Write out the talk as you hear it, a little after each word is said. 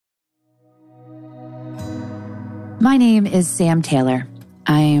My name is Sam Taylor.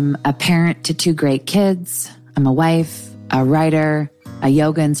 I'm a parent to 2 great kids. I'm a wife, a writer, a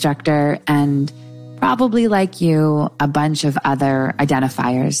yoga instructor, and probably like you, a bunch of other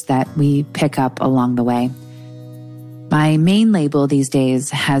identifiers that we pick up along the way. My main label these days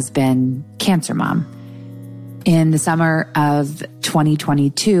has been Cancer Mom. In the summer of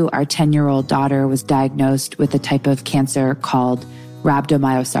 2022, our 10-year-old daughter was diagnosed with a type of cancer called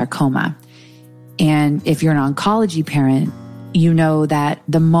rhabdomyosarcoma. And if you're an oncology parent, you know that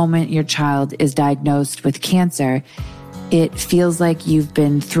the moment your child is diagnosed with cancer, it feels like you've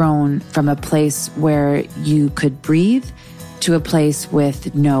been thrown from a place where you could breathe to a place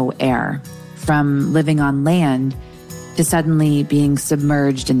with no air, from living on land to suddenly being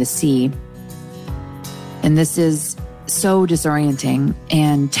submerged in the sea. And this is so disorienting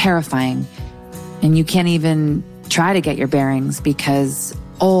and terrifying. And you can't even try to get your bearings because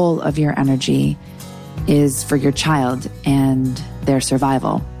all of your energy is for your child and their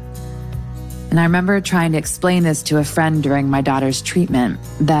survival. And I remember trying to explain this to a friend during my daughter's treatment,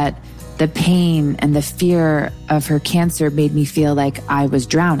 that the pain and the fear of her cancer made me feel like I was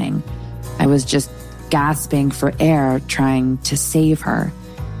drowning. I was just gasping for air, trying to save her.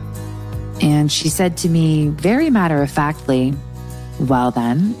 And she said to me very matter-of-factly, "Well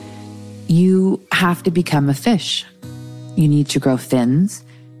then, you have to become a fish. You need to grow fins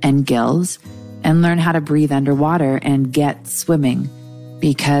and gills and learn how to breathe underwater and get swimming,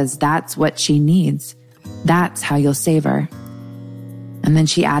 because that's what she needs. That's how you'll save her." And then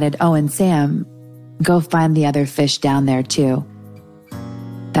she added, "Oh, and Sam, go find the other fish down there too.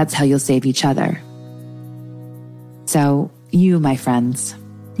 That's how you'll save each other." So you, my friends,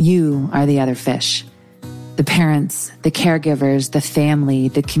 you are the other fish. The parents, the caregivers, the family,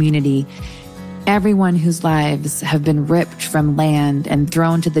 the community, everyone whose lives have been ripped from land and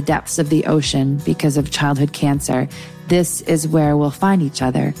thrown to the depths of the ocean because of childhood cancer. This is where we'll find each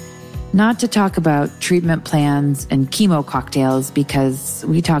other. Not to talk about treatment plans and chemo cocktails, because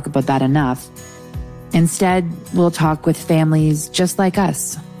we talk about that enough. Instead, we'll talk with families just like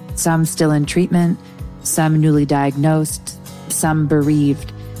us, some still in treatment, some newly diagnosed, some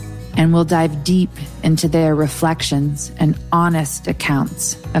bereaved, and we'll dive deep into their reflections and honest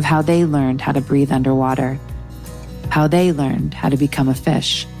accounts of how they learned how to breathe underwater, how they learned how to become a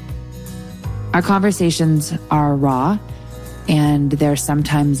fish. Our conversations are raw, and they're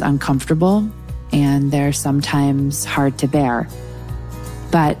sometimes uncomfortable, and they're sometimes hard to bear,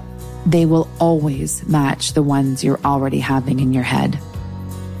 but they will always match the ones you're already having in your head.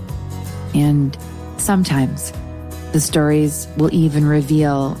 And sometimes the stories will even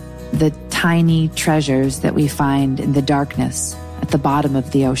reveal the tiny treasures that we find in the darkness at the bottom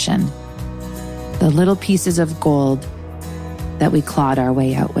of the ocean, the little pieces of gold that we clawed our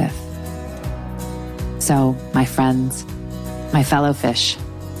way out with. So, my friends, my fellow fish,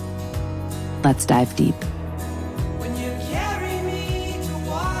 let's dive deep.